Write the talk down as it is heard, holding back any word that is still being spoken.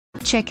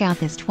Check out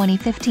this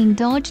 2015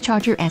 Dodge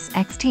Charger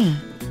SXT.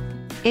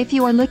 If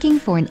you are looking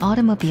for an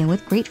automobile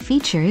with great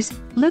features,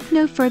 look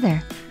no further.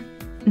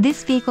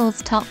 This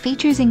vehicle's top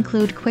features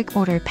include quick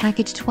order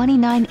package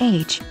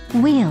 29H,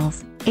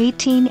 wheels,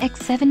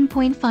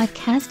 18x7.5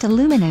 cast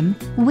aluminum,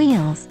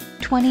 wheels,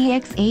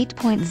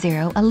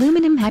 20x8.0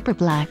 aluminum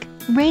hyperblack,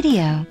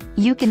 radio,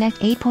 Uconnect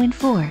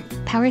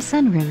 8.4, power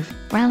sunroof,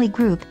 rally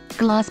group,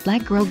 gloss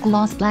black grille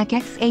gloss black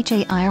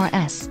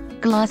XHAIRS,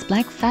 gloss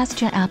black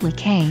fascia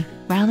applique,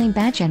 rally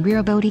badge and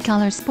rear body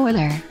color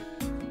spoiler.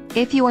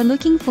 If you are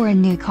looking for a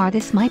new car,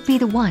 this might be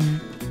the one.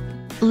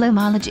 Low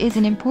mileage is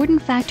an important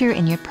factor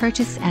in your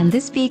purchase, and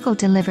this vehicle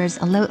delivers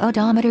a low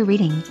odometer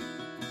reading.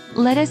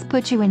 Let us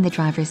put you in the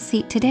driver's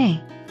seat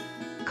today.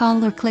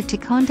 Call or click to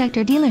contact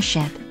our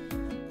dealership.